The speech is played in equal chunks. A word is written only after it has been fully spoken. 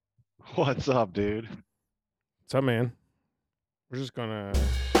What's up, dude? What's up, man? We're just gonna.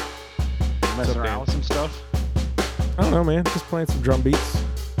 You What's messing up, around Dan? with some stuff? I don't know, man. Just playing some drum beats.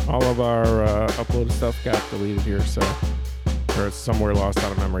 All of our uploaded stuff got deleted here, so or it's somewhere lost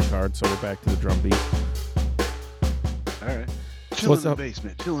on a memory card. So we're back to the drum beat. All right. So Chilling what's in the up?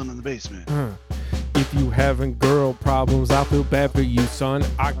 basement. Chilling in the basement. If you having girl problems, I feel bad for you, son.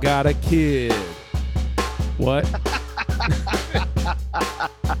 I got a kid. What?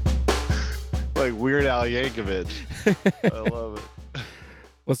 Like Weird Al Yankovic. I love it.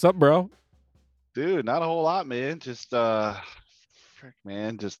 What's up, bro? Dude, not a whole lot, man. Just frick,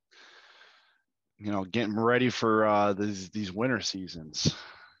 man, just getting ready for these winter seasons,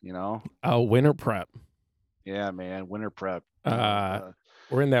 you know? Winter prep. Yeah, man, winter prep.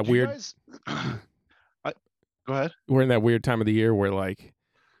 We're in that Do you weird. guys go ahead. We're in that weird time of the year where like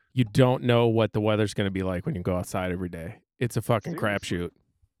you don't know what the weather's going to be like when you go outside every day. It's a fucking Seriously. crapshoot.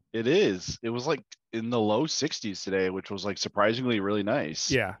 It is. It was like in the low 60s today, which was like surprisingly really nice.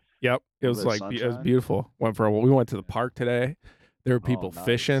 Yeah. Yep. A It little was bit of like it was sunshine. beautiful. We went to the park today. There were Oh, people nice.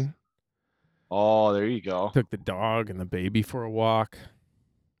 fishing. Oh, there you go. Took the dog and the baby for a walk. It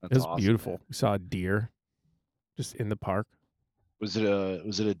That's was awesome, man. beautiful. We saw a deer just in the park. Was it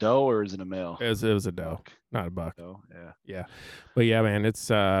a doe or is it a male? It was a doe, Buck. not a buck. Doe, yeah. Yeah. But yeah, man, it's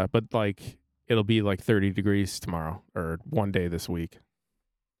but like it'll be like 30 degrees tomorrow or one day this week.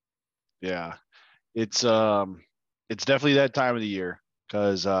 Yeah. It's definitely that time of the year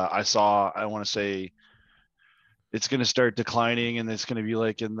because I want to say it's going to start declining and it's going to be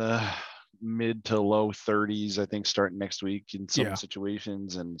like in the mid to low 30s, I think, starting next week in some Yeah.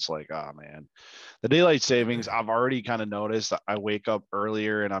 situations. And it's like, oh man, the daylight savings, I've already kind of noticed. I wake up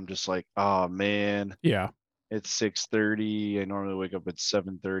earlier and I'm just like, oh man, Yeah. it's 6:30. I normally wake up at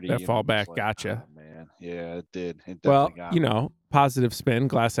 7:30, That and I'm just fallback like, gotcha. oh man, yeah, it did. It Well, definitely got me. positive spin,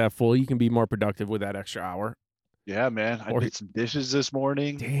 glass half full. You can be more productive with that extra hour. Yeah, man. I Or did some dishes this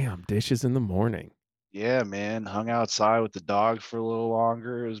morning. damn, dishes in the morning. Yeah, man. Hung outside with the dog for a little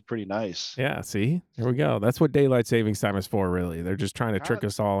longer. It was pretty nice. Yeah, see? There we go. That's what daylight savings time is for, really. They're just trying to Kind trick of,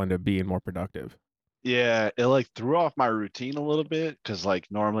 us all into being more productive. yeah, it like threw off my routine a little bit because like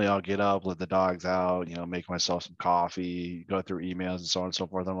normally I'll get up, let the dogs out, make myself some coffee, go through emails and so on and so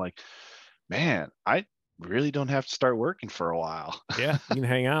forth. I'm like, man, I really don't have to start working for a while. Yeah, you can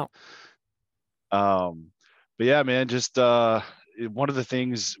hang out. Um, but yeah, man, just one of the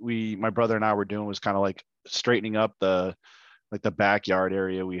things my brother and I were doing was kind of like straightening up the backyard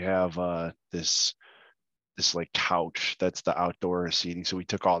area. We have this like couch that's the outdoor seating. So we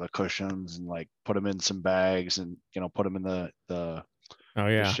took all the cushions and like put them in some bags and put them in Oh, the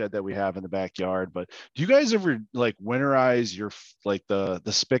yeah. shed that we have in the backyard. But do you guys ever like winterize your like the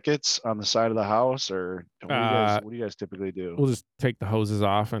spigots on the side of the house, or Uh, what do you guys typically do? we'll just take the hoses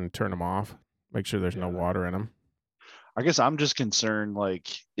off and turn them off. Make sure there's no Yeah. water in them. I guess I'm just concerned, like,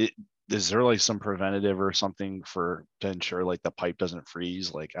 is there like some preventative or something for to ensure like the pipe doesn't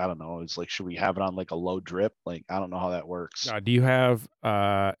freeze? Like, I don't know. It's like, should we have it on like a low drip? Like, I don't know how that works. Do you have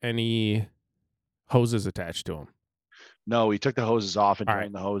any hoses attached to them? No, we took the hoses off and All right.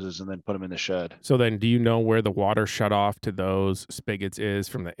 drained the hoses and then put them in the shed. So then, do you know where the water shut off to those spigots is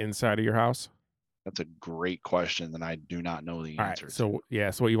from the inside of your house? That's a great question that I do not know the All right. answer to. So,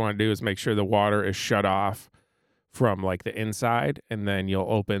 yeah. So, what you want to do is make sure the water is shut off from like the inside, and then you'll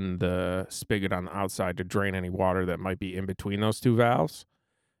open the spigot on the outside to drain any water that might be in between those two valves.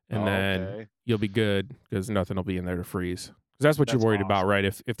 And Oh, then okay. you'll be good because nothing will be in there to freeze. Because that's what you're That's worried about, awesome. right?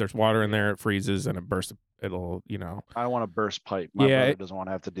 If there's water in Yeah. there, it freezes and it bursts. It'll, I don't want to burst pipe. My yeah, brother doesn't want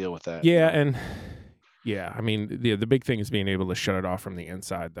to have to deal with that. yeah, and yeah. I mean, the big thing is being able to shut it off from the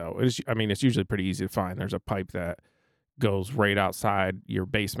inside, though. I mean, it's usually pretty easy to find. There's a pipe that goes right outside your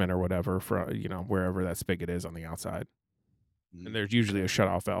basement or whatever, for wherever that spigot is on the outside, and there's usually a Okay. shut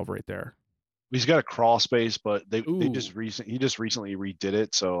off valve right there. He's got a crawl space, but Ooh, he just recently redid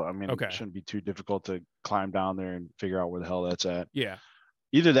it. So I mean, it okay, shouldn't be too difficult to climb down there and figure out where the hell that's at. yeah,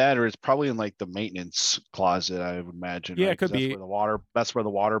 Either that, or it's probably in like the maintenance closet, I would imagine, yeah, right? it Because could be. that's where the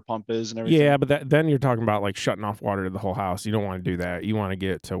water pump is and Yeah, everything. but then you're talking about like shutting off water to the whole house. You don't want to do that. You want to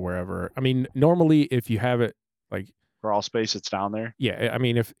get to wherever. I mean, normally if you have it like, Crawl space that's down there. yeah, I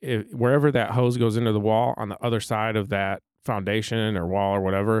mean if wherever that hose goes into the wall on the other side of that foundation or wall or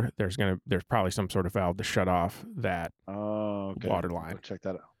whatever, there's probably some sort of valve to shut off that Oh, okay. water We'll go line. check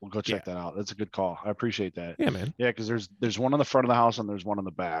that out. We'll go Yeah. check that out. That's a good call. I appreciate that. Yeah, man. Yeah, because there's one on the front of the house and there's one on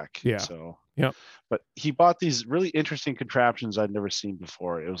the back. Yeah. So, Yep. but he bought these really interesting contraptions I'd never seen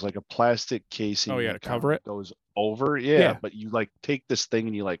before. It was like a plastic Oh casing yeah, to that kind of cover like it. goes over. Yeah, Yeah. but you like take this thing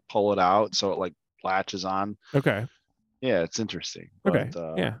and you like pull it out so it like latches on. Okay. yeah, it's interesting. But Okay,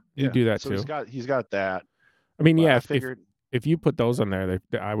 yeah, you can yeah, do that so too. he's got that. I mean, But yeah, I if figured if you put those on there,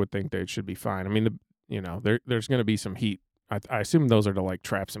 I would think they should be fine. I mean, there's going to be some heat. I assume those are to like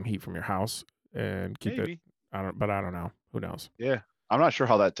trap some heat from your house and keep it. maybe, I don't know. Who knows? yeah, I'm not sure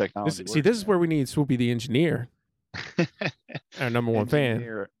how that technology This works, is where man. we need Swoopy the engineer, our number one fan,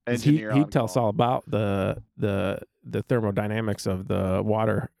 because Engineer he'd on tell us call. all about the thermodynamics of the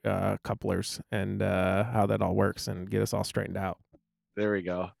water couplers and how that all works and get us all straightened out. There we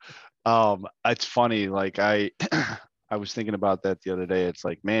go. It's funny. Like I was thinking about that the other day. It's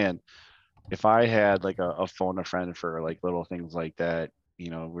like, man, if I had like a phone a friend for like little things like that,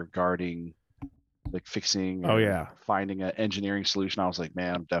 regarding like fixing Oh or yeah, finding an engineering solution, I was like,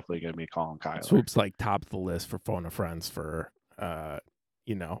 man, I'm definitely gonna be calling Kyler. Swoop's like top of the list for phone a friends for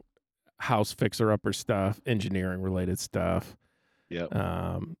you know house fixer upper stuff, engineering related stuff, Yep.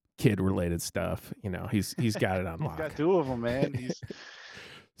 kid related stuff. He's got it on He's lock. got two of them, man. He's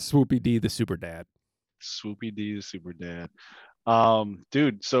Swoopy D, the super dad. Swoopy D, the super dad.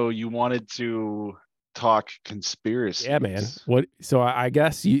 Dude, so you wanted to talk Yeah, man. conspiracies. What? So I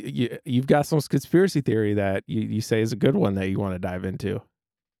guess you've got some conspiracy theory that you say is a good one that you want to dive into.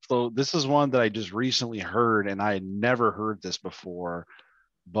 So this is one that I just recently heard, and I had never heard this before.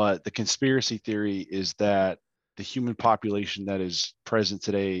 But the conspiracy theory is that the human population that is present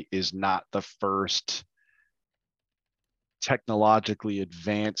today is not the first technologically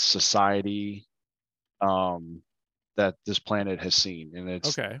advanced society that this planet has seen, and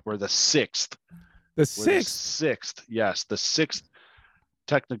Okay. we're the sixth. The We're the sixth. sixth. Yes, the sixth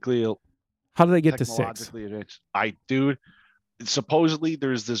technically How do they get to six? technologically advanced. Dude, supposedly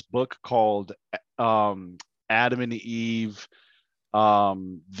there's this book called Adam and Eve.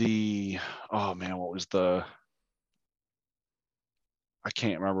 The oh man, what was the I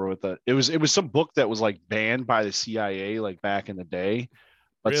can't remember what the it was some book that was like banned by the CIA like back in the day,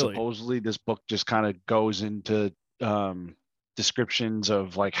 but Really? supposedly this book just kind of goes into descriptions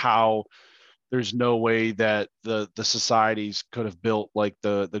of like how there's no way that the societies could have built like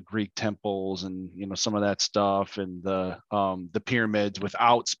the Greek temples and some of that stuff and the pyramids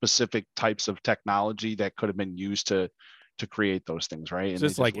without specific types of technology that could have been used to create those things, right? Is And they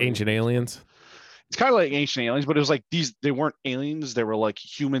this just like literally ancient just aliens? it's kind of like ancient aliens, but it was like they weren't aliens, they were like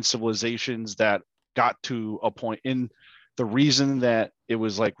human civilizations that got to a point in the reason that it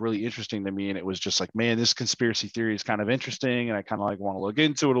was like really interesting to me, and it was just like, man, this conspiracy theory is kind of interesting and I kind of like want to look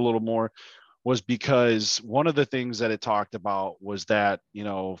into it a little more, was because one of the things that it talked about was that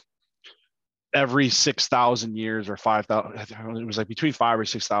every 6,000 years or 5,000, it was like between 5 or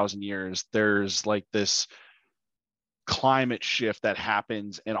 6,000 years, there's like this climate shift that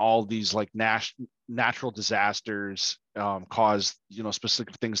happens and all these like natural disasters cause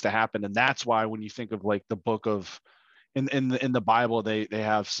specific things to happen, and that's why when you think of like the book of in the Bible, they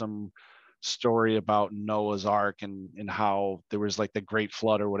have some story about Noah's Ark and how there was like the great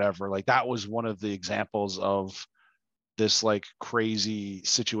flood or whatever. Like that was one of the examples of this like crazy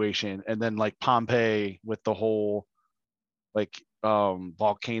situation. And then like Pompeii with the whole like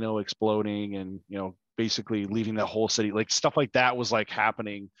volcano exploding and basically leaving the whole city, like stuff like that was like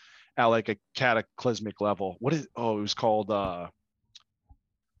happening at like a cataclysmic level. It was called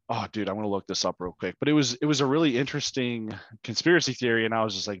oh dude, I'm gonna look this up real quick, but it was a really interesting conspiracy theory, and I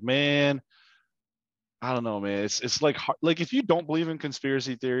was just like, man, I don't know, man. It's like if you don't believe in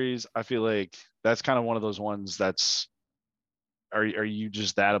conspiracy theories, I feel like that's kind of one of those ones that's are you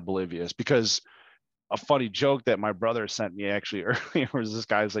just that oblivious? Because a funny joke that my brother sent me actually earlier was this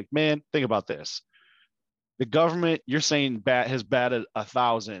guy's like, man, think about this. The government, you're saying has batted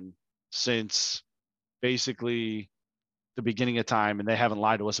 1,000 since basically the beginning of time, and they haven't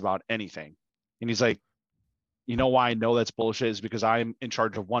lied to us about anything. And he's like, you know why I know that's bullshit is because I'm in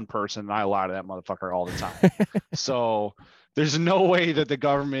charge of one person and I lie to that motherfucker all the time. So there's no way that the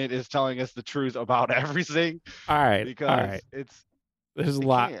government is telling us the truth about everything All right. All because right. There's a it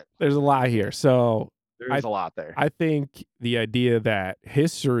lot. can't. There's a lot here. So There I is a lot there. I think the idea that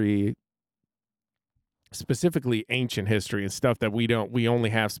history, specifically ancient history and stuff that we only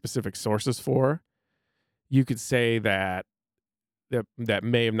have specific sources for, you could say that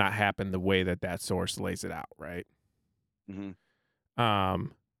may have not happened the way that source lays it out, right? Mm-hmm.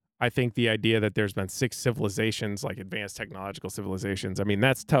 Um, I think the idea that there's been six civilizations, like advanced technological civilizations, I mean,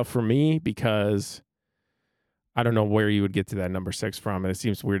 that's tough for me because I don't know where you would get to that number six from. And it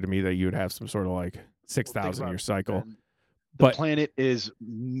seems weird to me that you would have some sort of like Well, think 6,000 about year it, cycle. man. The But planet is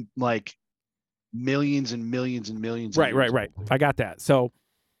like millions and millions and millions of right, years right. old. I got that. So,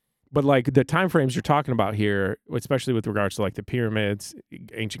 but like the time frames you're talking about here, especially with regards to like the pyramids,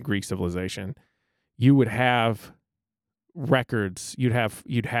 ancient Greek civilization, you would have records, you'd have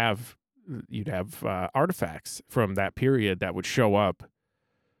artifacts from that period that would show up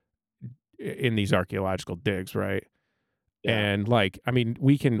in these archaeological digs, right? Yeah. And like, I mean,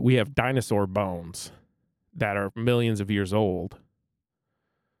 we have dinosaur bones that are millions of years old.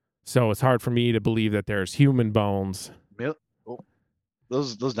 So it's hard for me to believe that there's human bones. Mil- oh,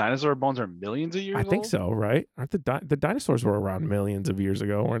 those dinosaur bones are millions of I years think old. so, right? Aren't the dinosaurs were around millions of years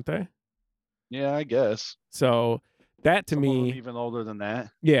ago, weren't they? Yeah, I guess So that to some of them me, even older than that.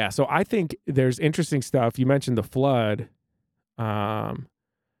 yeah. So I think there's interesting stuff. You mentioned the flood. Um,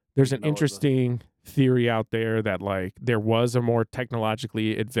 there's an Even though it was interesting theory out there that like there was a more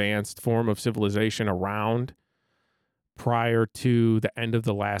technologically advanced form of civilization around prior to the end of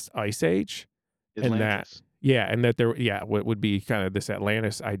the last ice age, and that Atlantis. yeah, and that there yeah, what would be kind of this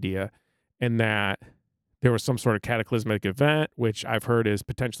Atlantis idea, and that there was some sort of cataclysmic event, which I've heard is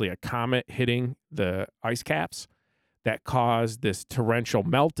potentially a comet hitting the ice caps that caused this torrential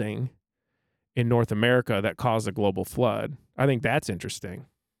melting in North America that caused a global flood. I think that's interesting.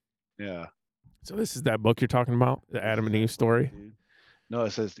 Yeah. So this is that book you're talking about, the This Adam is and Eve that book, story dude. No,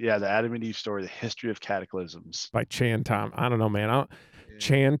 it says, yeah, the Adam and Eve story, the history of cataclysms. by Chan Tom. I don't know, man. Yeah.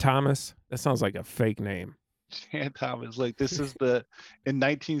 Chan Thomas. That sounds like a fake name. Chan Thomas, like this is in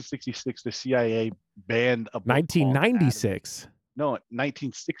 1966, the CIA banned a book called Adam. 1996. No,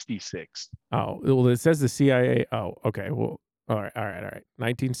 1966. Oh, well, it says the CIA. Oh, okay. Well, all right.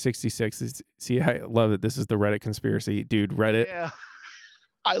 1966 is CIA. Love it. This is the Reddit conspiracy, dude. Reddit. Yeah,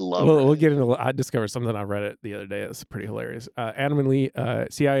 I love We'll Reddit. get into. I discovered something on Reddit the other day. That's pretty hilarious. Adam and Lee.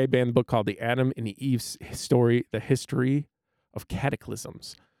 CIA banned book called "The Adam and Eve Story: The History of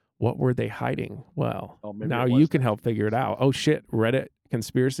Cataclysms." What were they hiding? Well, Oh, maybe now it you was can help figure it out. Oh shit! Reddit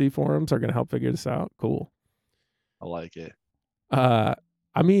conspiracy forums are going to help figure this out. Cool. I like it. I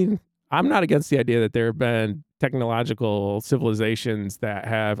mean, I'm not against the idea that there have been technological civilizations that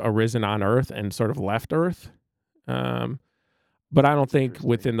have arisen on Earth and sort of left Earth. But I don't think Interesting.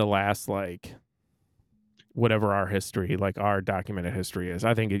 within the last like whatever our history, like our documented history is.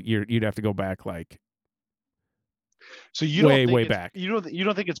 I think you'd have to go back like So you way, don't think way it's, back. you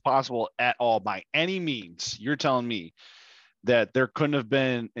don't think it's possible at all by any means. You're telling me that there couldn't have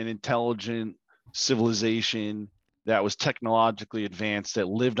been an intelligent civilization that was technologically advanced that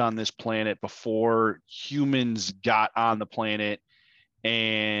lived on this planet before humans got on the planet,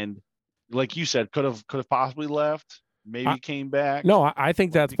 and like you said, could have possibly left, maybe came back. No, I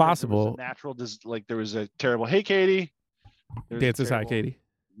think Like, that's because there was a possible. natural like there was a terrible, hey Katie, there was a Dan says hi, terrible Katie.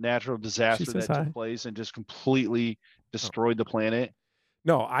 natural She disaster says that hi. took place and just completely destroyed the planet.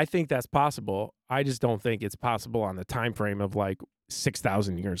 No, I think that's possible. I just don't think it's possible on the time frame of like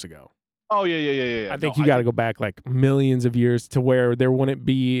 6,000 years ago. Oh yeah. I think No, you got to go back like millions of years to where there wouldn't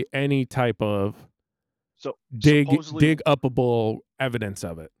be any type of so. dig Supposedly, upable evidence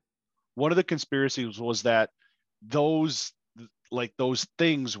of it. one of the conspiracies was that those those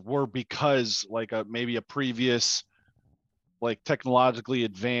things were because like maybe a previous like technologically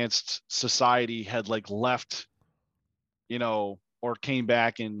advanced society had like left, or came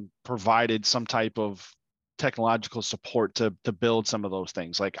back and provided some type of technological support to build some of those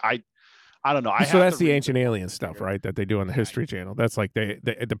things. Like I don't know. So that's the ancient alien stuff, right? That they do on the History Channel. That's like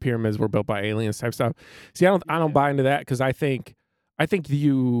the pyramids were built by aliens type stuff. See, I don't buy into that because I think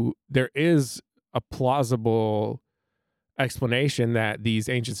there is a plausible explanation that these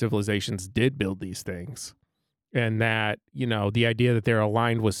ancient civilizations did build these things, and that the idea that they're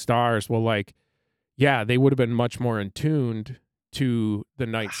aligned with stars. Well, like yeah, they would have been much more in tuned to the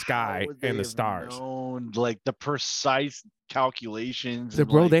night sky and the stars. Known, like the precise calculations So, and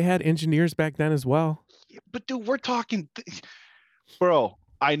bro, like, they had engineers back then as well. but dude, we're talking, bro.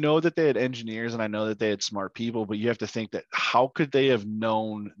 I know that they had engineers and I know that they had smart people, but you have to think that how could they have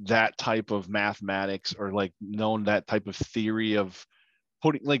known that type of mathematics or like known that type of theory of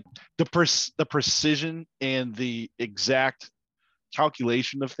putting like the precision and the exact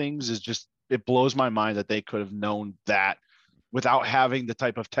calculation of things is just, it blows my mind that they could have known that without having the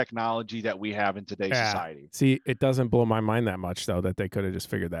type of technology that we have in today's society. See, it doesn't blow my mind that much though that they could have just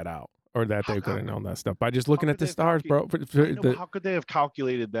figured that out, or that they could have known that stuff by just looking at the stars, bro. How could they have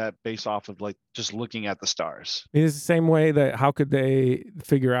calculated that based off of like just looking at the stars? I mean, it's the same way that how could they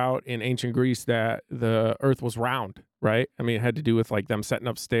figure out in ancient Greece that the Earth was round, right? I mean, it had to do with like them setting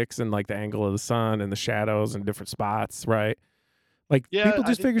up sticks and like the angle of the sun and the shadows and different spots, right? Like people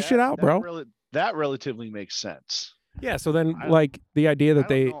just figure shit out, bro. That relatively makes sense. Yeah, so then like the idea that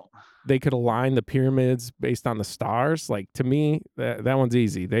they could align the pyramids based on the stars, like to me that one's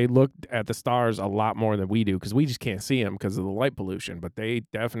easy. They looked at the stars a lot more than we do because we just can't see them because of the light pollution, but they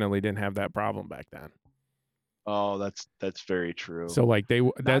definitely didn't have that problem back then. Oh, that's very true. So like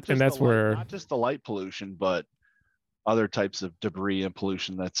Not just the that's light, where not just the light pollution, but other types of debris and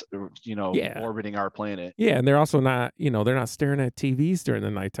pollution that's yeah. orbiting our planet. Yeah, and they're also not, they're not staring at TVs during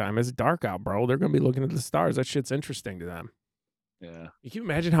the nighttime. It's dark out, bro. They're gonna be looking at the stars. That shit's interesting to them. Yeah, You can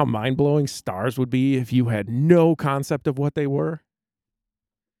imagine how mind blowing stars would be if you had no concept of what they were?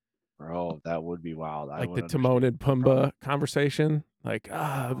 bro, that would be wild. I Like would the Timon understand and no problem. Pumbaa conversation. Like,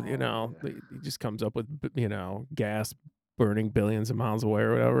 Oh yeah. he just comes up with, gas burning billions of miles away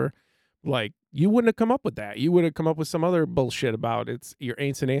or whatever. Like, you wouldn't have come up with that. You would have come up with some other bullshit about it's your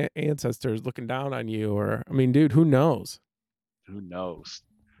ancient ancestors looking down on you, or I mean, dude, who knows? Who knows?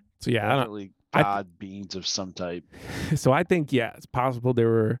 So yeah, Definitely I God beings of some type. so I think yeah, it's possible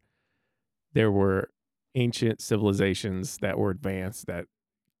there were ancient civilizations that were advanced that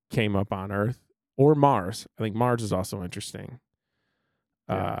came up on Earth or Mars. I think Mars is also interesting,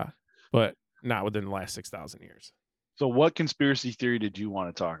 Yeah. but not within the last 6,000 years. So, what conspiracy theory did you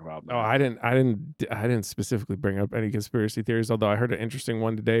want to talk about, Oh, man? I didn't specifically bring up any conspiracy theories. Although I heard an interesting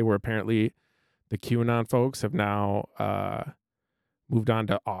one today where apparently the QAnon folks have now moved on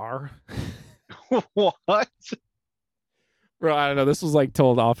to R. What? Bro, I don't know. This was like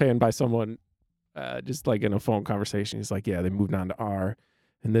told offhand by someone, just like in a phone conversation. He's like, "Yeah, they moved on to R,"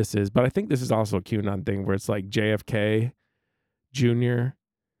 and this is, but I think this is also a QAnon thing where it's like JFK Jr.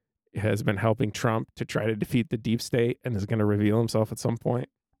 has been helping Trump to try to defeat the deep state and is going to reveal himself at some point.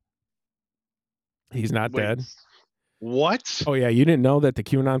 He's not Wait, dead. what? Oh yeah, you didn't know that the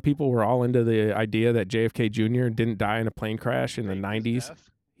QAnon people were all into the idea that JFK Jr. didn't die in a plane crash in the Faked his 90s. death?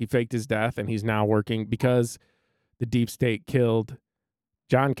 He faked his death and he's now working because the deep state killed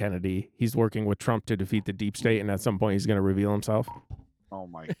John Kennedy. He's working with Trump to defeat the deep state and at some point he's going to reveal himself. Oh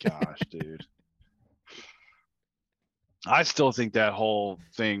my gosh, dude. I still think that whole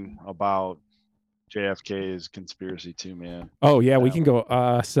thing about JFK is conspiracy too, man. Oh yeah, we That can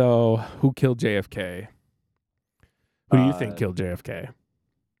go so who killed JFK? Who do you think uh killed JFK?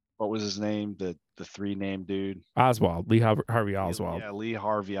 what was his name? The three name dude. Oswald, Lee Harvey Oswald. Yeah, Lee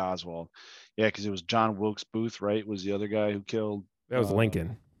Harvey Oswald. Yeah, because it was John Wilkes Booth, right? Was the other guy who killed That was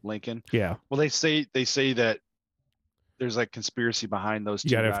Lincoln. Lincoln. Yeah. Well, they say that there's like conspiracy behind those You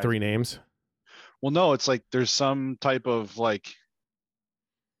two got to have guys. three names. Well, no, it's like there's some type of like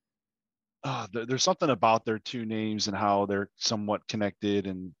there's something about their two names and how they're somewhat connected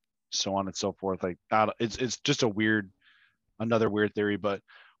and so on and so forth. Like it's just another weird theory, but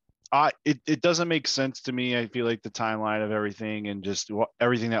it doesn't make sense to me. I feel like the timeline of everything and just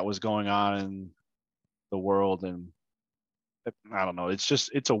everything that was going on in the world, and I don't know.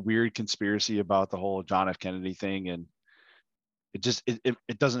 It's a weird conspiracy about the whole John F. Kennedy thing, and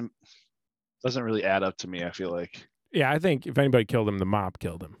it doesn't really add up to me. I feel like. Yeah, I think if anybody killed him, the mob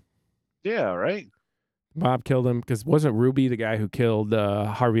killed him. Yeah. Right. Mob killed him because wasn't Ruby the guy who killed Lee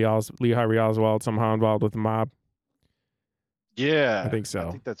Harvey Oswald somehow involved with the mob? Yeah. I think so.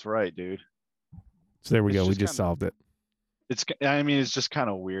 I think that's right, dude. So there we It's go. We just just kinda- solved it. I mean, it's just kind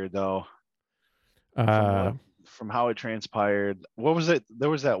of weird though. Uh, From how it transpired. What was it? There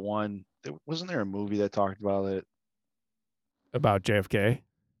was that one. Wasn't there a movie that talked about it? about JFK.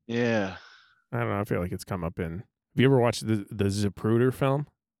 Yeah. I don't know. I feel like it's come up in. Have you ever watched the Zapruder film?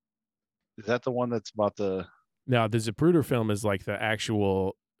 Is that the one that's about the? No, the Zapruder film is like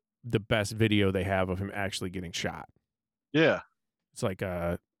the best video they have of him actually getting shot. Yeah. It's like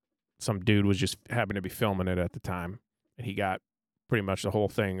some dude was just happened to be filming it at the time, and he got pretty much the whole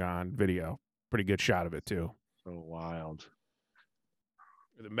thing on video. Pretty good shot of it too. So wild.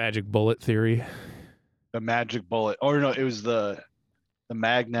 The magic bullet theory. The magic bullet. Or no, it was the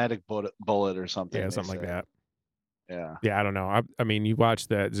magnetic bullet or something. Yeah, something like that. Yeah. Yeah, I don't know. I mean, you watch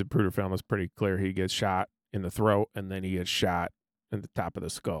that Zapruder film, it's pretty clear he gets shot in the throat and then he gets shot in the top of the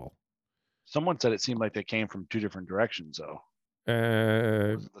skull. Someone said it seemed like they came from two different directions, though.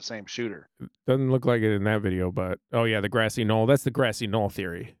 Uh, Was it the same shooter? doesn't look like it in that video, but oh yeah, the grassy knoll. That's the grassy knoll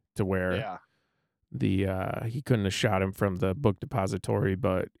theory, to where Yeah. he couldn't have shot him from the book depository,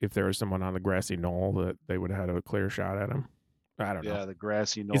 but if there was someone on the grassy knoll, that they would have had a clear shot at him. I don't know. Yeah, the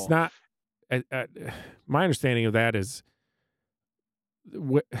grassy knoll. It's not. My understanding of that is,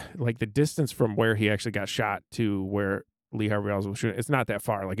 like the distance from where he actually got shot to where Lee Harvey Oswald was shooting. It's not that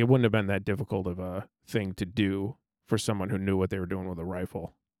far. Like it wouldn't have been that difficult of a thing to do for someone who knew what they were doing with a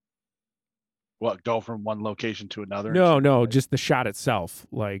rifle. What, go from one location to another? No, just the shot itself.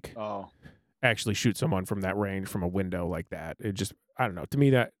 Like Oh, actually shoot someone from that range from a window like that. It just, I don't know. To me,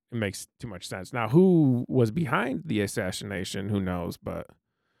 that it makes too much sense. Now, who was behind the assassination? Who knows? But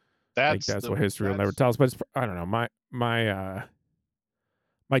that's what history will never tell us. But it's, I don't know. My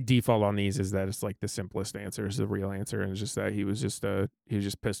my default on these is that it's like the simplest answer is the real answer, and it's just that he was just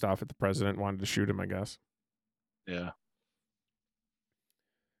pissed off at the president, wanted to shoot him, I guess. Yeah.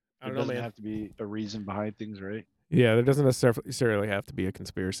 I There don't know, doesn't man. have to be a reason behind things, right? Yeah, there doesn't necessarily have to be a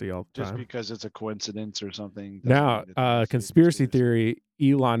conspiracy all the Just time. because it's a coincidence or something doesn't Now, mean that there has to be a conspiracy theory: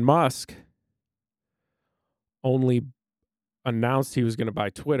 Elon Musk only announced he was going to buy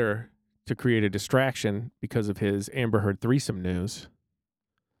Twitter to create a distraction because of his Amber Heard threesome news,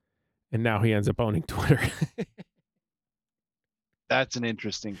 and now he ends up owning Twitter That's an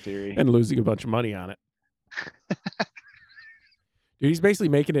interesting theory. and losing a bunch of money on it. Dude, he's basically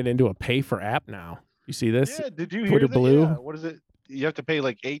making it into a pay-for app now. You see this? Yeah, did you Twitter hear that? Blue. Yeah. What is it? You have to pay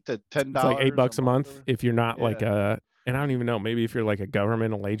like $8 to $10. It's like $8 a month or... if you're not Yeah. like a, and I don't even know, maybe if you're like a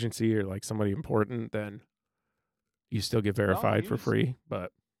governmental agency or like somebody important, then you still get verified for free.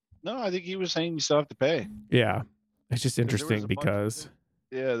 But no, I think he was saying you still have to pay. Yeah, it's just interesting because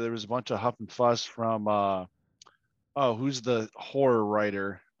there was a bunch of huff and fuss from who's the horror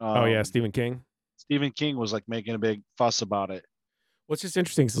writer? Stephen King. Stephen King was like making a big fuss about it. What's just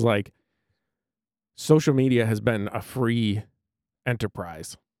interesting is like social media has been a free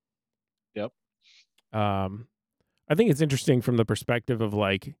enterprise. Yep. I think it's interesting from the perspective of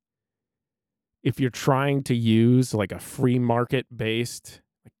like, if you're trying to use like a free market based,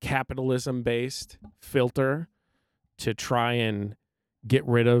 capitalism based filter to try and get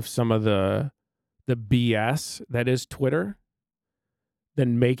rid of some of the BS that is Twitter,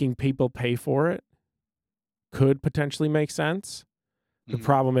 then making people pay for it could potentially make sense. The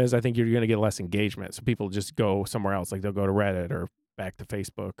problem is, I think you're going to get less engagement. So people just go somewhere else. Like they'll go to Reddit or back to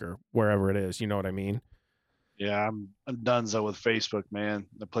Facebook or wherever it is. You know what I mean? Yeah, I'm donezo with Facebook, man.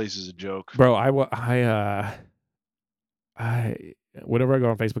 The place is a joke, bro. I whenever I go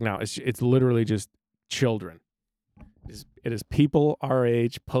on Facebook now, it's literally just children. It is people our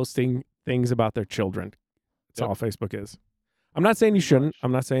age posting things about their children. That's all Facebook is. I'm not saying you shouldn't.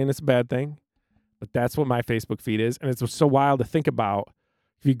 I'm not saying it's a bad thing, but that's what my Facebook feed is, and it's so wild to think about.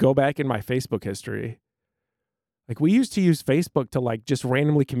 If you go back in my Facebook history, like we used to use Facebook to like just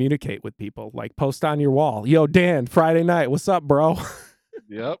randomly communicate with people, like post on your wall, "Yo, Dan, Friday night, what's up, bro?"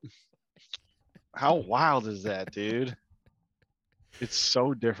 Yep. How wild is that, dude? It's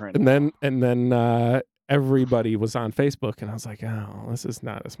so different. And then everybody was on Facebook, and I was like, "Oh, this is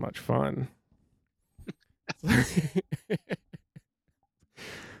not as much fun."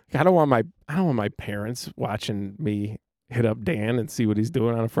 I don't want my parents watching me hit up Dan and see what he's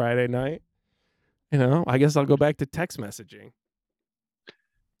doing on a Friday night. You know, I guess I'll go back to text messaging.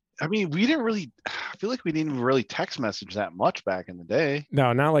 I mean, I feel like we didn't really text message that much back in the day.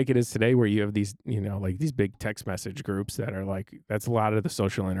 No, not like it is today where you have these, like these big text message groups that are like, that's a lot of the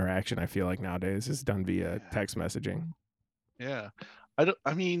social interaction I feel like nowadays is done via text messaging. Yeah.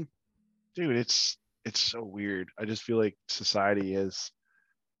 I mean, dude, it's so weird. I just feel like society has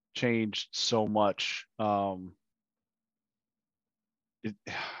changed so much. I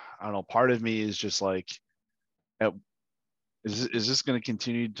don't know. Part of me is just like, is this going to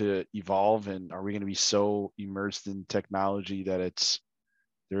continue to evolve, and are we going to be so immersed in technology that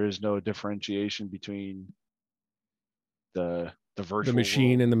there is no differentiation between the virtual, the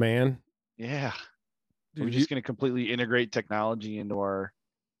machine world and the man? Yeah. Dude, we're just going to completely integrate technology into our,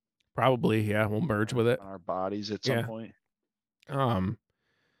 probably, yeah, we'll merge with it on our bodies at some point.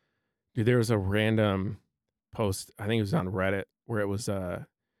 Dude, there was a random post, I think it was on Reddit, where it was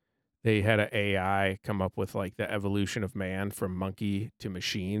they had an AI come up with like the evolution of man from monkey to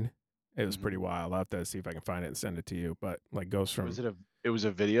machine. It was pretty wild. I'll have to see if I can find it and send it to you. But like goes from it was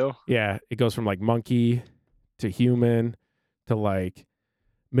a video? Yeah, it goes from like monkey to human to like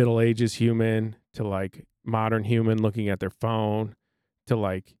Middle Ages human to like modern human looking at their phone to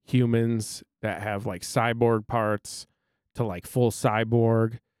like humans that have like cyborg parts to like full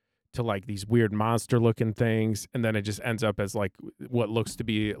cyborg to like these weird monster looking things, and then it just ends up as like what looks to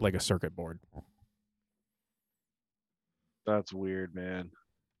be like a circuit board. That's weird, man.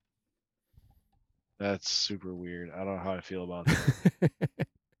 That's super weird. I don't know how I feel about that.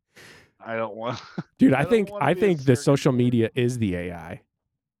 I don't want Dude, I think the social media is the AI.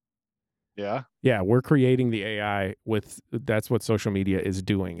 Yeah. Yeah, we're creating the AI that's what social media is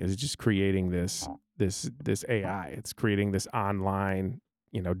doing, is just creating this AI. It's creating this online,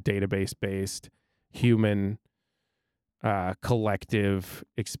 database based human collective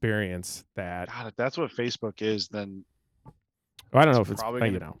experience that God, if that's what Facebook is, then I don't know if it's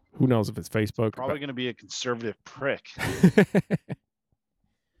probably who knows if it's Facebook. Probably going to be a conservative prick.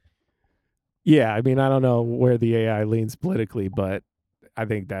 Yeah, I mean, I don't know where the AI leans politically, but I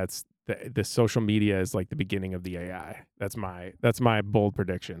think that's the social media is like the beginning of the AI. That's my bold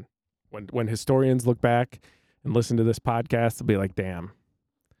prediction. When historians look back and listen to this podcast, they'll be like, "Damn,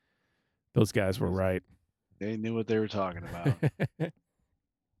 those guys were right." They knew what they were talking about.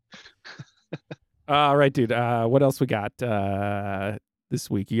 All right, dude. What else we got this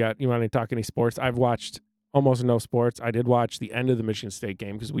week? You want to talk any sports? I've watched almost no sports. I did watch the end of the Michigan State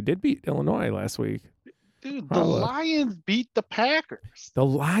game because we did beat Illinois last week. Dude, the Lions beat the Packers. The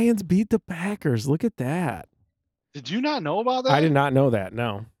Lions beat the Packers. Look at that. Did you not know about that? I did not know that.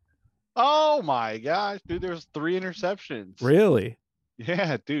 No. Oh my gosh, dude! There's 3 interceptions. Really?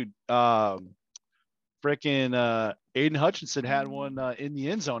 Yeah, dude. Freaking Aiden Hutchinson had one in the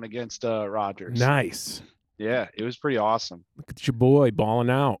end zone against Rodgers. Nice. Yeah, it was pretty awesome. Look at your boy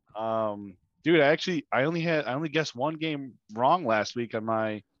balling out. Dude, I only guessed one game wrong last week on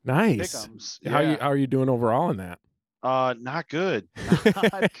my nice. pick'ems. Yeah. How are you doing overall in that? Not good.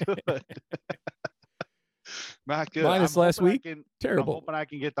 Not good. Not good. Minus last week. Terrible. I'm hoping I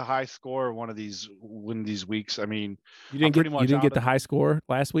can get the high score one of these weeks. I mean, you didn't get the high score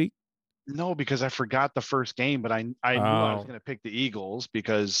last week. No, because I forgot the first game, but I knew I was going to pick the Eagles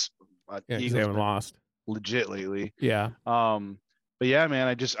because Eagles they haven't lost legit lately. Yeah. But yeah, man,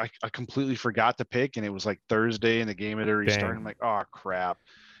 I completely forgot to pick, and it was like Thursday, and the game had already started. I'm like, oh crap,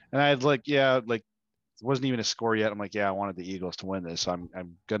 and I had it wasn't even a score yet. I'm like, yeah, I wanted the Eagles to win this, so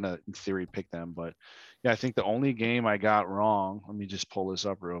I'm gonna in theory pick them. But yeah, I think the only game I got wrong. Let me just pull this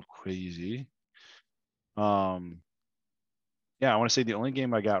up real quick. Yeah, I want to say the only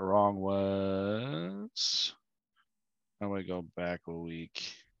game I got wrong was. I'm gonna go back a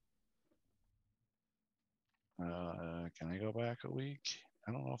week. Can I go back a week?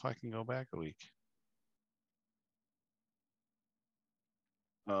 I don't know if I can go back a week.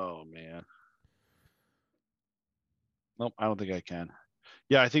 Oh man. Nope, I don't think I can.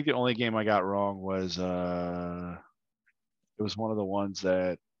 Yeah, I think the only game I got wrong was it was one of the ones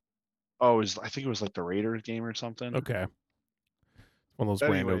that I think it was like the Raiders game or something. Okay. One of those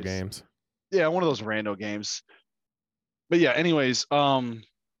rando games. Yeah, one of those rando games. But yeah, anyways,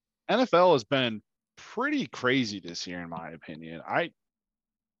 NFL has been pretty crazy this year in my opinion.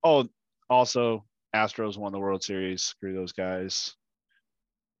 Also Astros won the World Series. Screw those guys.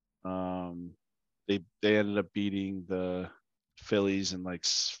 They ended up beating the Phillies in like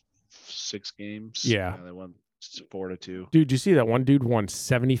 6 games. Yeah. They won 4-2. Dude, did you see that one dude won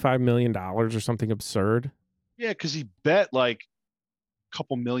 $75 million or something absurd? Yeah, because he bet like a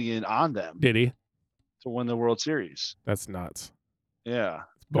couple million on them. Did he? To win the World Series. That's nuts. Yeah.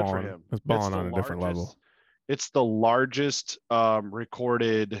 Good for him. That's balling on a different level. It's the largest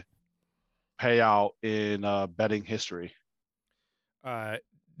recorded payout in betting history.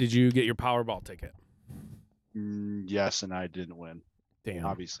 Did you get your Powerball ticket? Yes, and I didn't win. Damn.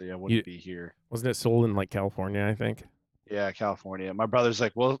 Obviously, I wouldn't be here. Wasn't it sold in like California, I think? Yeah, California. My brother's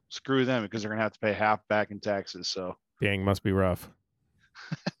like, well, screw them because they're going to have to pay half back in taxes. So. Dang, must be rough.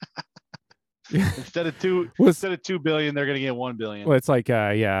 Instead of 2 billion, they're going to get 1 billion. Well, it's like,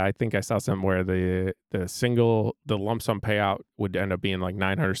 I think I saw somewhere the lump sum payout would end up being like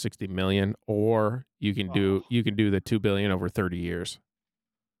 960 million, or you can do the 2 billion over 30 years.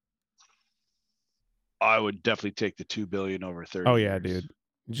 I would definitely take the 2 billion over 30. Oh yeah, dude,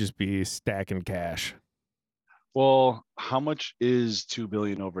 just be stacking cash. Well, how much is 2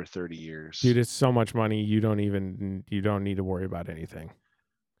 billion over 30 years? Dude, it's so much money. You don't need to worry about anything.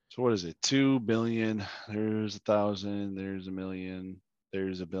 So what is it? 2 billion. There's 1,000. There's a million.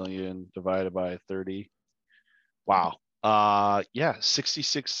 There's a billion divided by 30. Wow. Yeah,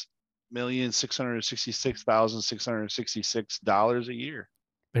 $66,666,666 a year.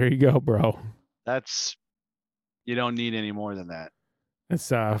 There you go, bro. You don't need any more than that. It's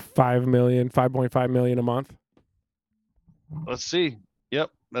 5.5 million a month. Let's see.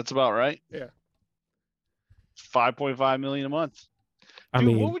 Yep, that's about right. Yeah. 5.5 million a month. Dude, I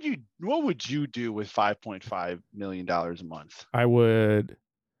mean, what would you do with $5.5 million a month? I would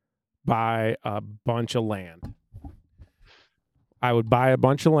buy a bunch of land. I would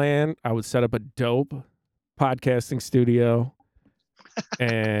set up a dope podcasting studio,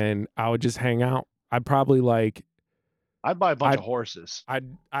 and I would just hang out. I'd buy a bunch of horses.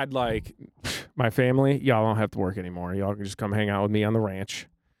 I'd like my family. Y'all don't have to work anymore. Y'all can just come hang out with me on the ranch.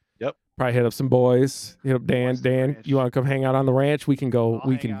 Yep. Probably hit up some boys. Hit up Dan. Dan, you want to come hang out on the ranch? We can go.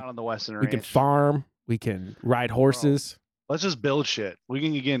 Hang out on the Western Ranch. We can farm. We can ride horses. Bro, let's just build shit. We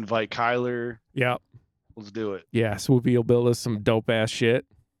can again invite Kyler. Yep. Let's do it. Yeah, Swoopy will build us some dope ass shit.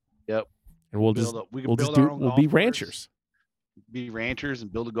 Yep. And we'll be ranchers. Be ranchers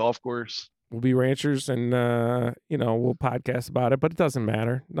and build a golf course. We'll be ranchers, and we'll podcast about it. But it doesn't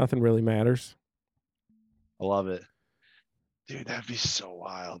matter. Nothing really matters. I love it. Dude, that'd be so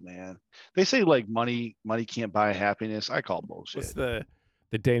wild, man. They say like money can't buy happiness. I call What's bullshit.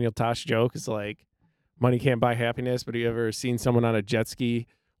 the Daniel Tosh joke? Is like, money can't buy happiness, but have you ever seen someone on a jet ski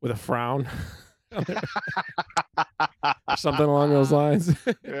with a frown? Or something along those lines.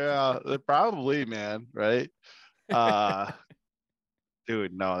 Yeah, probably, man. Right?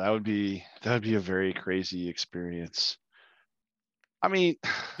 Dude, no, that would be a very crazy experience. I mean,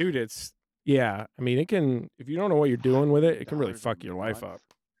 Dude, I mean, it can, if you don't know what you're doing with it can really fuck your life up.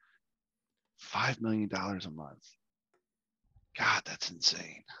 $5 million a month. God, that's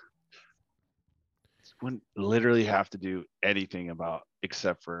insane. Wouldn't literally have to do anything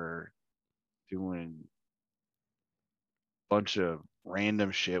except for doing a bunch of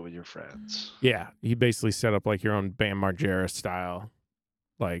random shit with your friends. Yeah, you basically set up like your own Bam Margera style,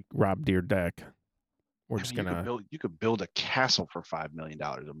 like Rob Deerdeck. We're just gonna. You could build a castle for $5 million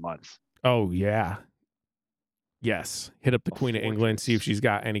a month. Oh yeah. Yes, hit up the Queen of England, see if she's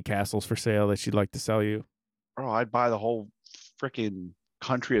got any castles for sale that she'd like to sell you. Bro, I'd buy the whole freaking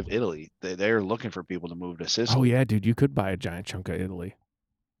country of Italy. They're looking for people to move to Sicily. Oh yeah, dude, you could buy a giant chunk of Italy.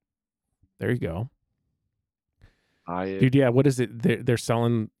 There you go. Dude, yeah, what is it? They're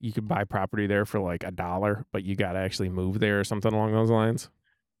selling. You could buy property there for like $1, but you got to actually move there or something along those lines.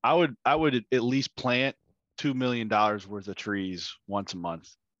 I would at least plant $2 million worth of trees once a month.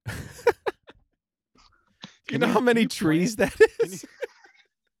 You know how many trees that is?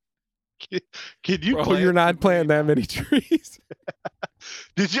 Can you? Bro, you're not planting that many trees.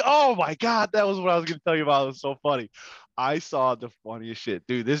 Did you? Oh my God, that was what I was going to tell you about. It was so funny. I saw the funniest shit,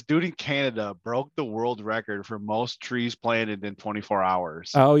 dude. This dude in Canada broke the world record for most trees planted in 24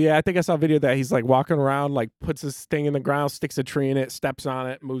 hours. Oh yeah, I think I saw a video of that he's like walking around, like puts this thing in the ground, sticks a tree in it, steps on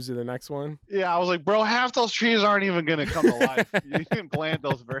it, moves to the next one. Yeah, I was like, bro, half those trees aren't even going to come to life. You didn't plant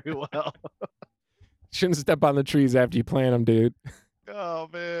those very well. Shouldn't step on the trees after you plant them, dude. Oh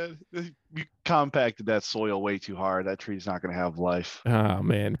man, you compacted that soil way too hard. That tree's not going to have life. Oh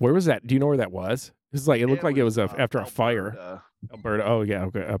man, where was that? Do you know where that was? It's like it looked like it was after a fire. Alberta. Oh yeah,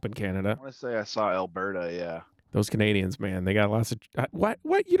 okay, up in Canada. I want to say I saw Alberta. Yeah. Those Canadians, man, they got lots of what?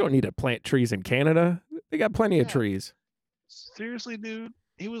 You don't need to plant trees in Canada. They got plenty of trees. Seriously, dude,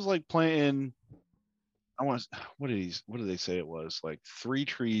 he was like planting. What did they say it was? Like 3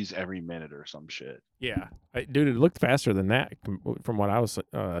 trees every minute or some shit. Yeah, dude, it looked faster than that from what I was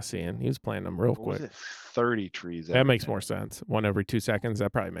seeing. He was planting them real quick. Was it 30 trees. That makes more sense. One every 2 seconds.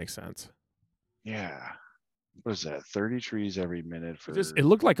 That probably makes sense. Yeah. What is that? 30 trees every minute for. It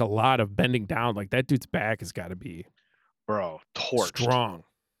looked like a lot of bending down. Like that dude's back has got to be, bro, torched. Strong.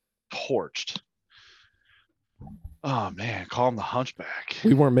 Torched. Oh man, call him the hunchback.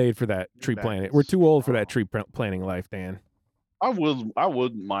 We weren't made for that tree planting. We're too old for that tree planting life, Dan. I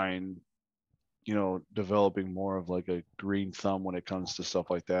wouldn't mind, developing more of like a green thumb when it comes to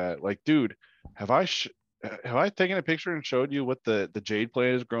stuff like that. Like, dude, have I taken a picture and showed you what the jade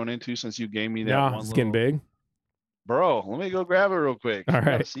plant has grown into since you gave me that one? It's getting big. Bro, let me go grab it real quick. All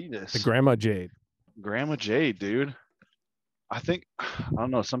right. See this. The Grandma Jade. Grandma Jade, dude. I don't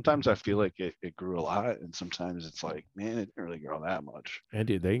know. Sometimes I feel like it grew a lot, and sometimes it's like, man, it didn't really grow that much. And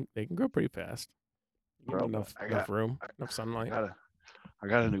dude, they can grow pretty fast. Bro, enough room, enough sunlight. I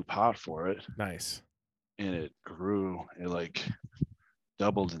got a new pot for it. Nice. And it grew. It like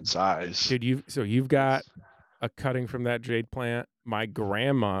doubled in size. Dude, you've got a cutting from that jade plant. My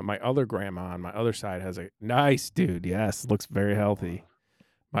other grandma on my other side has a nice, dude. Yes, looks very healthy.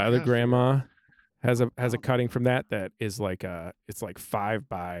 My other grandma has a cutting from that is like it's like 5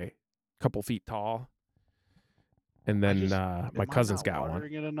 by a couple feet tall. And then my cousin's got one.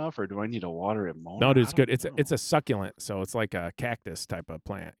 Watering it enough, or do I need to water it more? No, dude, it's good. It's a succulent, so it's like a cactus type of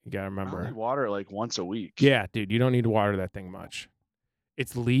plant. You gotta remember. I water it like once a week. Yeah, dude, you don't need to water that thing much.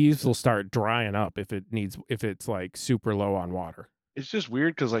 Its leaves will start drying up if it's like super low on water. It's just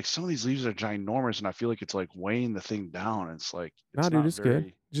weird because like some of these leaves are ginormous, and I feel like it's like weighing the thing down. It's like dude, it's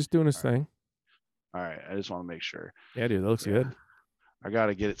good. Just doing his thing. All right, I just want to make sure. Yeah, dude, that looks good. I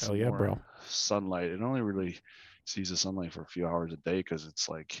gotta get it some more bro. sunlight. It only really sees the sunlight for a few hours a day because it's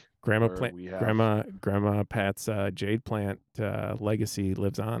like Grandma Pat's jade plant legacy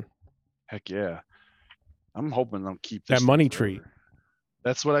lives on. Heck yeah. I'm hoping they'll keep that money tree.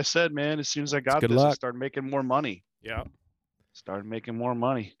 That's what I said, man. As soon as I got this, I started making more money. Yeah. Started making more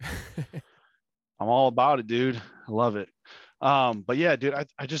money. I'm all about it, dude. I love it. But yeah, dude,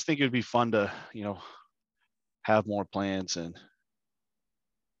 I just think it'd be fun to, have more plants and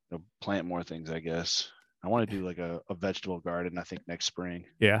plant more things, I guess. I want to do like a vegetable garden, I think, next spring.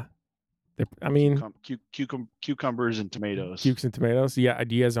 Yeah. I mean, Cucumbers and tomatoes. cukes and tomatoes. Yeah,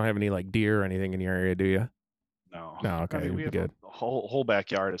 you guys don't have any like deer or anything in your area, do you? No, No, I okay, mean you'd we be have a good. whole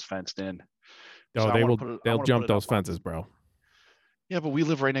backyard is fenced in, so Oh, I want to they'll put jump it up those on. fences, bro. Yeah, but we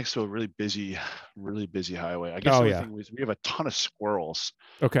live right next to a really busy highway. I guess Oh the only yeah. thing was we have a ton of squirrels.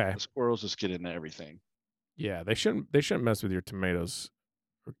 Okay. The squirrels just get into everything. Yeah, they shouldn't mess with your tomatoes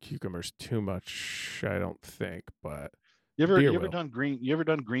or cucumbers too much, I don't think, but deer You ever will. done green? You ever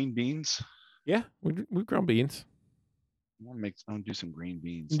done green beans? Yeah, we've grown beans. I want to do some green You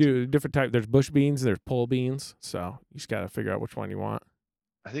beans do too. different type. There's bush beans, there's pole beans, so you just got to figure out which one you want.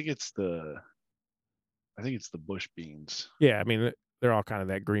 I think it's the bush beans. Yeah, I mean they're all kind of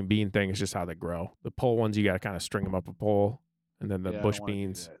that green bean thing. It's just how they grow. The pole ones you got to kind of string them up a pole, and then the Yeah, I don't bush want to do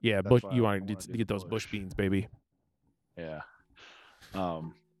beans. that. Yeah, That's bush. why You I want want to to do the get those bush bush. beans, baby. Yeah.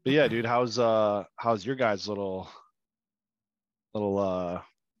 But yeah, dude, how's your guys' little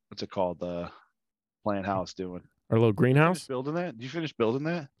what's it called, the plant house doing? Our little greenhouse. Building that? Did you finish building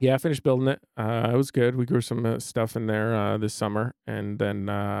that? Yeah, I finished building it. It was good. We grew some stuff in there this summer, and then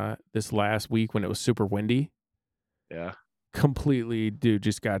this last week when it was super windy, Yeah. completely, dude,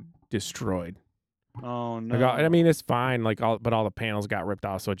 just got destroyed. Oh Like, no. I mean, it's fine. Like, all the panels got ripped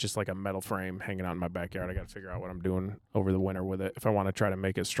off, so it's just like a metal frame hanging out in my backyard. I got to figure out what I'm doing over the winter with it. If I want to try to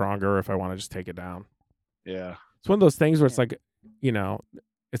make it stronger, or if I want to just take it down. Yeah. It's one of those things where it's like, you know,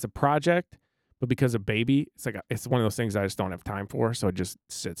 it's a project, but because of baby, it's one of those things I just don't have time for, so it just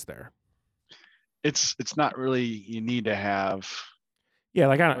sits there. It's not really you need to have. Yeah,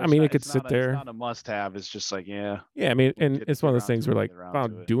 like I mean, it could sit there. It's not a must-have. It's just like, yeah. Yeah, I mean, We'll and it's one of those things where like get if around I to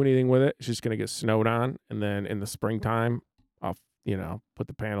don't it. do anything with it, it's just gonna get snowed on, and then in the springtime, I'll put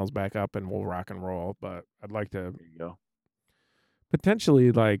the panels back up and we'll rock and roll. But I'd like to There you go.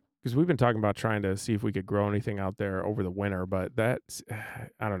 potentially because we've been talking about trying to see if we could grow anything out there over the winter, but that's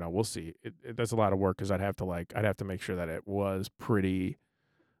I don't know. We'll see. That's a lot of work because I'd have to make sure that it was pretty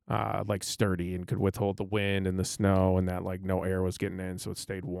like sturdy and could withhold the wind and the snow and that like no air was getting in, so it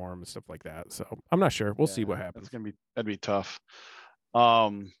stayed warm and stuff like that. So I'm not sure. We'll see what happens. That'd be tough.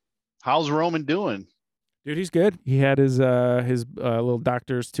 How's Roman doing? Dude, he's good. He had his little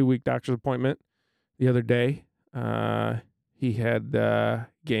 2-week doctor's appointment the other day. He had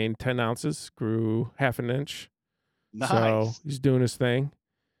gained 10 ounces, grew half an inch. Nice. So he's doing his thing.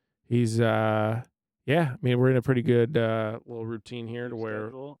 He's yeah, I mean, we're in a pretty good little routine here to where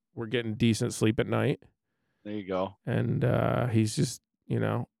Schedule. we're getting decent sleep at night. There you go. And he's just,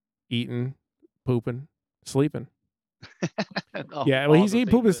 eating, pooping, sleeping. Yeah, well, he's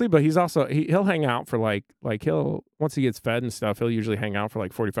eating, pooping, sleep, but he's also he'll hang out for like he'll once he gets fed and stuff, he'll usually hang out for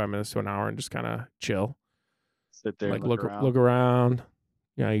like 45 minutes to an hour and just kind of chill, sit there, like and look around. look around.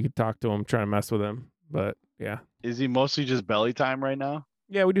 You could talk to him, try to mess with him, but yeah. Is he mostly just belly time right now?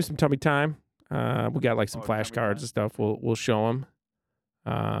 Yeah, we do some tummy time. We got like some flashcards and stuff. We'll show him.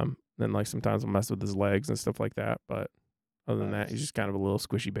 Then like sometimes we'll mess with his legs and stuff like that. But other than that, he's just kind of a little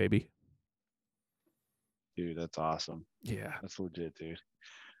squishy baby. Dude, that's awesome. Yeah, that's legit, dude.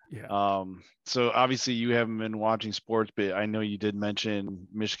 Yeah. So obviously you haven't been watching sports, but I know you did mention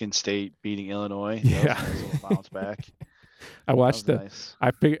Michigan State beating Illinois. Yeah, that was a nice little bounce back. I watched nice.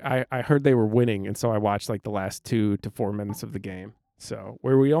 I heard they were winning, and so I watched like the last 2 to 4 minutes of the game. So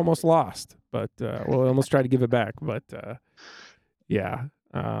where we almost lost, but we almost tried to give it back. But yeah,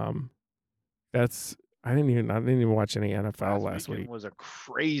 that's I didn't even watch any NFL last week. It was a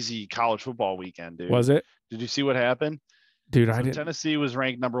crazy college football weekend, dude. Was it? Did you see what happened? Dude, I didn't. Tennessee was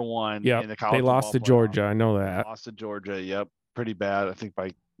ranked number 1 in the college. They lost to Georgia. I know that. They lost to Georgia. Yep, pretty bad. I think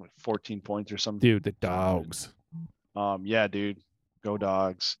by 14 points or something. Dude, the Dogs. Yeah, dude, go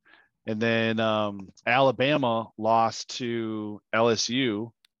Dogs. And then Alabama lost to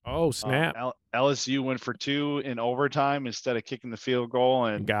LSU. Oh, snap. LSU went for 2 in overtime instead of kicking the field goal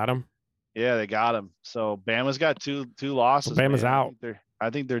and got him. Yeah, they got him. So Bama's got two losses. So Bama's out. I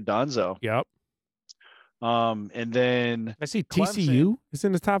think they're donezo. Yep. And then I see TCU is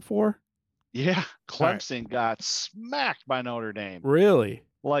in the top 4. Yeah, Clemson got smacked by Notre Dame. Really?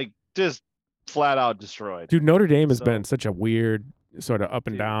 Like just flat out destroyed. Dude, Notre Dame has been such a weird sort of up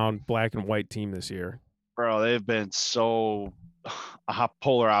and down black and white team this year. Bro, they've been so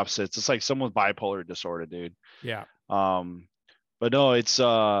polar opposites. It's like someone's bipolar disorder, dude. Yeah. But no, it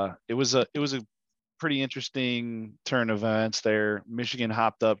was a pretty interesting turn of events there. Michigan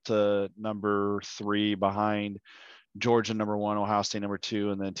hopped up to number 3 behind Georgia number 1, Ohio State number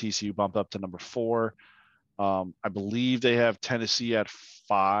 2, and then TCU bumped up to number 4. I believe they have Tennessee at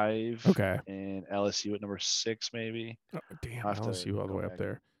 5. Okay. And LSU at number 6, maybe. Oh, damn, LSU all the way up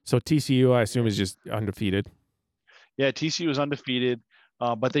there. So TCU, I assume, is just undefeated. Yeah, TCU is undefeated.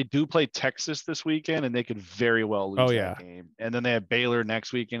 But they do play Texas this weekend, and they could very well Oh lose that yeah, game. And then they have Baylor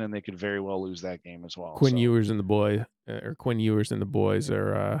next weekend, and they could very well lose that game as well. Quinn So, Ewers and the boys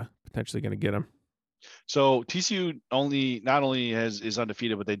are potentially going to get him. so TCU not only is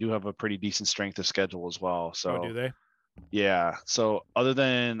undefeated, but they do have a pretty decent strength of schedule as well. Oh, do So they? yeah. So I want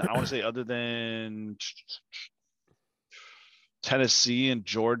to say other than Tennessee and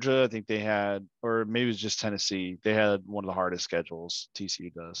Georgia, I think they had, or maybe it was just Tennessee. They had one of the hardest schedules.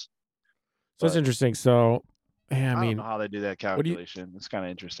 TCU does, So that's but interesting. So, yeah, I I don't know mean, how they do that what do you? calculation. It's kind of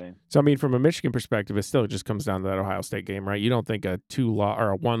interesting. So I mean, from a Michigan perspective, it still just comes down to that Ohio State game, right? You don't think a 2-loss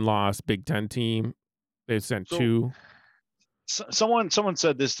or a 1-loss Big Ten team they sent So 2? someone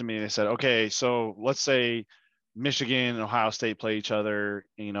said this to me. They said, okay, so let's say Michigan and Ohio State play each other.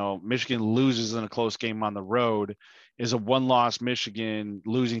 You know, Michigan loses in a close game on the road. Is a one-loss Michigan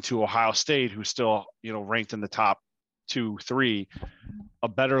losing to Ohio State, who's still ranked in the top 2, 3, a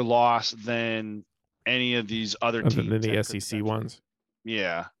better loss than any of these other Other than teams the that could SEC potentially? ones?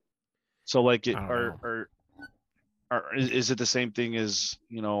 Yeah. So like I don't know. is it the same thing as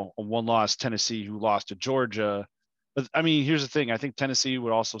a one-loss Tennessee who lost to Georgia? But I mean, here's the thing. I think Tennessee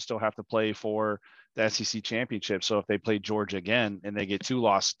would also still have to play for the SEC championship. So if they play Georgia again and they get 2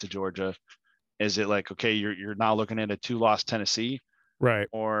 losses to Georgia, is it like, okay, you're now looking at a 2-loss Tennessee? Right.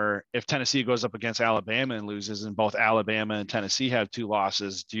 Or if Tennessee goes up against Alabama and loses, and both Alabama and Tennessee have 2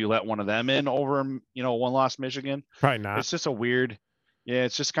 losses, do you let one of them in over, 1-loss Michigan? Probably not. It's just a weird, yeah,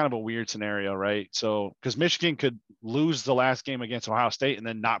 it's just kind of a weird scenario, right? So, because Michigan could lose the last game against Ohio State and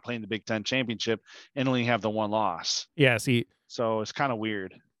then not play in the Big Ten championship and only have the 1 loss. Yeah. See, So it's kind of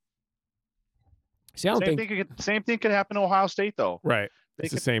weird. I don't think. Same thing could happen to Ohio State though. Right. They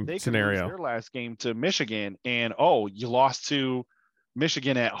It's the could same lose scenario. their last game to Michigan, and you lost to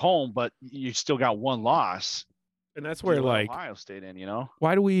Michigan at home, but you still got 1 loss. And that's where, like, Ohio State in,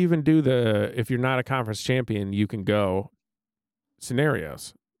 why do we even do the if you're not a conference champion, you can go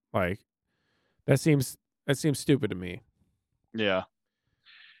scenarios? Like, that seems stupid to me. Yeah,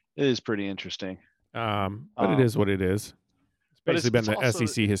 it is pretty interesting. But it is what it is. It's basically been the also,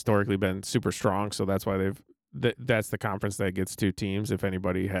 SEC historically been super strong, so that's why that's the conference that gets 2 teams if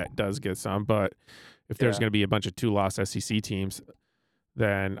anybody does get some. But if there's going to be a bunch of 2-loss SEC teams,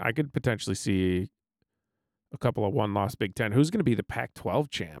 then I could potentially see a couple of 1-loss Big Ten. Who's going to be the Pac-12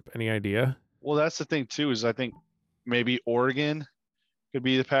 champ? Any idea? Well, that's the thing too, is I think maybe Oregon could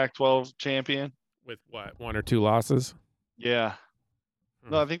be the Pac-12 champion With what, 1 or 2 losses? Yeah.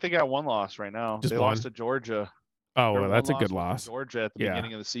 No, I think they got 1 loss right now. Just they one? lost to Georgia. Oh, well, that's a good loss. Georgia at the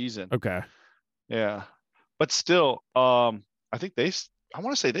beginning of the season. Okay. Yeah, but still, I think I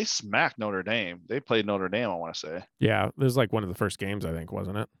want to say they smacked Notre Dame. They played Notre Dame, I want to say. Yeah, it was like one of the first games, I think,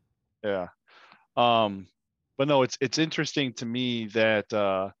 wasn't it? Yeah. But no, it's interesting to me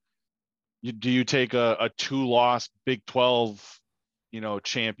that you take a 2-loss Big 12,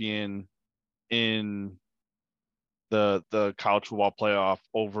 champion in the college football playoff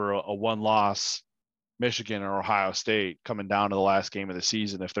over a 1-loss Michigan or Ohio State coming down to the last game of the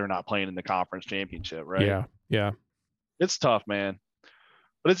season if they're not playing in the conference championship, right? Yeah, yeah. It's tough, man,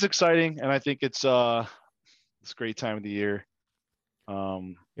 but it's exciting, and I think it's a great time of the year. Yeah,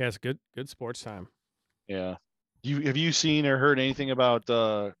 it's good sports time. Yeah. Have you seen or heard anything about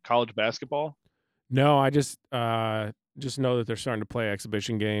college basketball? No, I just know that they're starting to play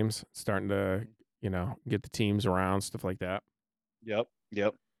exhibition games, starting to get the teams around, stuff like that. Yep.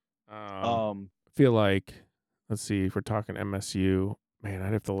 Feel like, let's see, if we're talking MSU, man,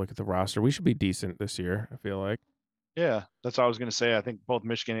 I'd have to look at the roster. We should be decent this year, I feel like. Yeah, that's what I was going to say. I think both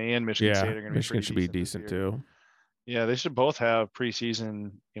Michigan and Michigan State are going to be Michigan should be decent too. Yeah, they should both have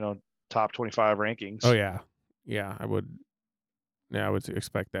preseason, top 25 rankings. Oh yeah. Yeah, I would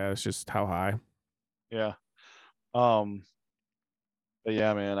expect that. It's just how high. Yeah. But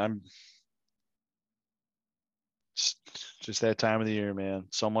yeah, man, I'm just that time of the year, man.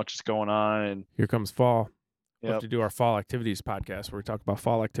 So much is going on, and here comes fall. We'll Yep. have to do our fall activities podcast where we talk about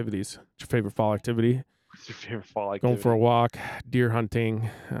fall activities. What's your favorite fall activity? What's your favorite fall activity? Going for a walk, deer hunting,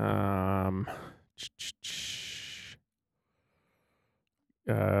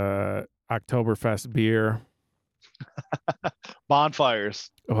 Oktoberfest beer. Bonfires.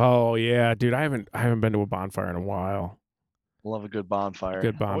 Oh yeah, dude, I haven't been to a bonfire in a while. Love a good bonfire.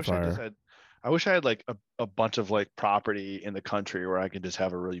 Good bonfire. I wish I had like a bunch of like property in the country where I could just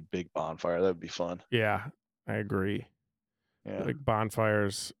have a really big bonfire. That would be fun. Yeah, I agree. Yeah. Like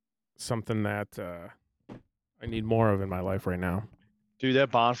bonfires, something that I need more of in my life right now. Dude, that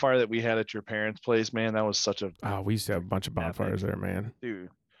bonfire that we had at your parents' place, man, that was such a we used to have a bunch of bonfires there, man. Dude,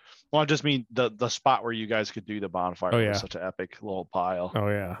 Well, I just mean the spot where you guys could do the bonfire Oh, was yeah. such an epic little pile. Oh,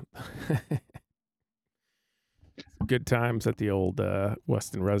 yeah. Good times at the old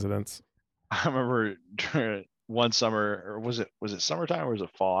Weston residence. I remember one summer, or was it summertime or was it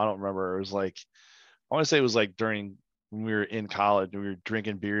fall? I don't remember. It was like, I want to say it was like during when we were in college, we were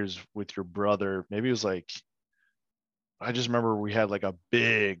drinking beers with your brother. Maybe it was like, I just remember we had like a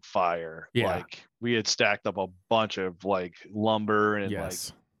big fire. Yeah. Like we had stacked up a bunch of like lumber and like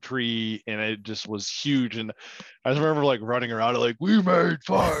Yes. tree, and it just was huge. And I just remember like running around like, we made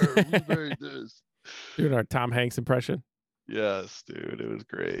fire, we made this. Doing our Tom Hanks impression. Yes, dude, it was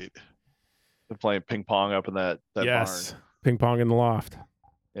great. Been playing ping pong up in that Yes. barn. Ping pong in the loft.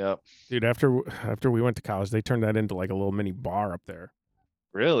 Yep. Dude, after we went to college, they turned that into like a little mini bar up there.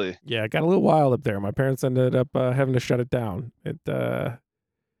 Really? Yeah, it got a little wild up there. My parents ended up having to shut it down. It got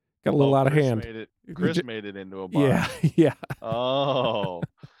a little out of hand. Chris made it into a bar. Yeah, yeah. Oh,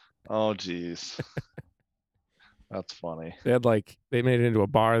 geez. That's funny. They made it into a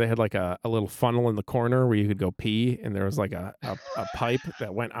bar. They had like a little funnel in the corner where you could go pee, and there was like a pipe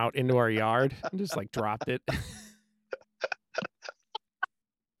that went out into our yard and just like dropped it.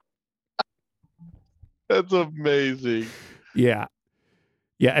 That's amazing. Yeah.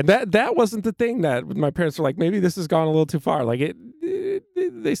 Yeah, and that wasn't the thing that my parents were like, maybe this has gone a little too far. Like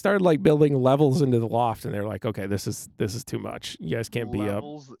they started like building levels into the loft, and they're like, okay, this is too much. You guys can't be up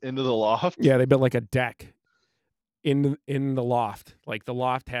into the loft. Yeah, they built like a deck in the loft. Like the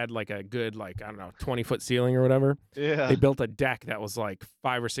loft had like a good, like, I don't know, 20-foot ceiling or whatever. Yeah. They built a deck that was like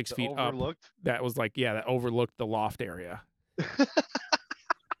 5 or 6 feet overlooked? up. That was like, yeah, that overlooked the loft area.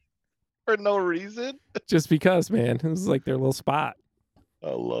 For no reason. Just because, man, it was like their little spot. I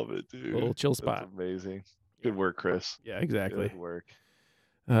love it, dude. A little chill spot. That's amazing. Good work, Chris. Yeah, exactly. Good work.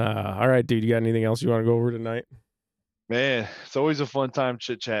 All right, dude. You got anything else you want to go over tonight? Man, it's always a fun time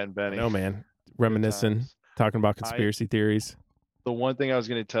chit-chatting, Benny. No, man. Reminiscing, talking about conspiracy theories. The one thing I was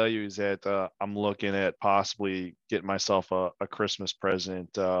going to tell you is that I'm looking at possibly getting myself a Christmas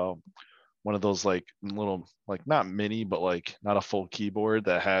present. One of those like little, like not mini, but like not a full keyboard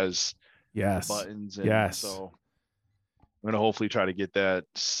that has buttons. And so I'm going to hopefully try to get that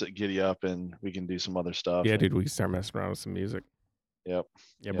giddy up, and we can do some other stuff. Yeah, dude, we can start messing around with some music. Yep.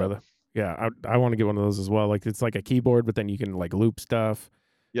 Yeah, brother. Yeah, I want to get one of those as well. Like it's like a keyboard, but then you can like loop stuff.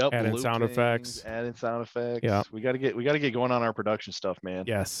 Yep. Add in sound effects. Adding sound effects. Yeah. We gotta get going on our production stuff, man.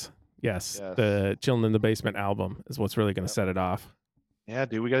 Yes. The Chilling in the Basement album is what's really going to set it off. Yeah,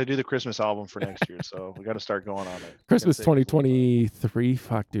 dude, we got to do the Christmas album for next year, so we got to start going on it. Christmas 2023.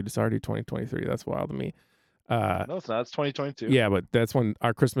 Fuck, dude, it's already 2023. That's wild to me. No, it's not. It's 2022. Yeah, but that's when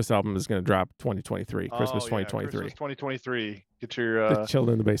our Christmas album is going to drop. 2023. Christmas 2023. Christmas 2023. Get your the Chilled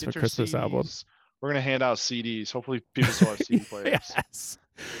in the Basement Christmas CDs. Album. We're gonna hand out CDs. Hopefully, people still have CD players. Yes.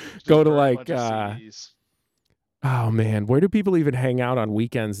 Go to like. Oh man, where do people even hang out on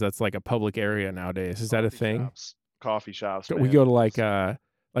weekends? That's like a public area nowadays. Is that a thing? Coffee shops. We go to like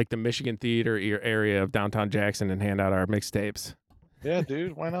the Michigan Theater area of downtown Jackson and hand out our mixtapes. Yeah,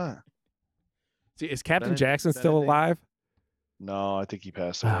 dude, why not? See, is Captain Jackson still alive? No, I think he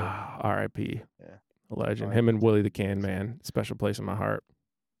passed away. R.I.P. Yeah, a legend. Him and Willie the Can Man, special place in my heart.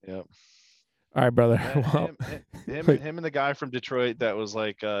 Yep. All right, brother. Him and the guy from Detroit that was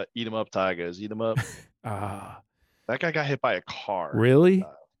like, "Eat 'em up, Tigers, eat 'em up." That guy got hit by a car. Really?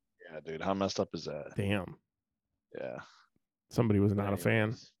 Yeah, dude. How messed up is that? Damn. Yeah. Somebody was not a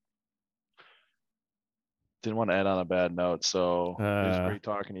fan. Didn't want to end on a bad note, so it was great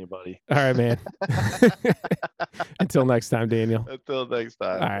talking to you, buddy. All right, man. Until next time, Daniel. Until next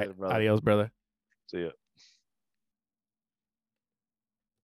time. All right. Adios, brother. See ya.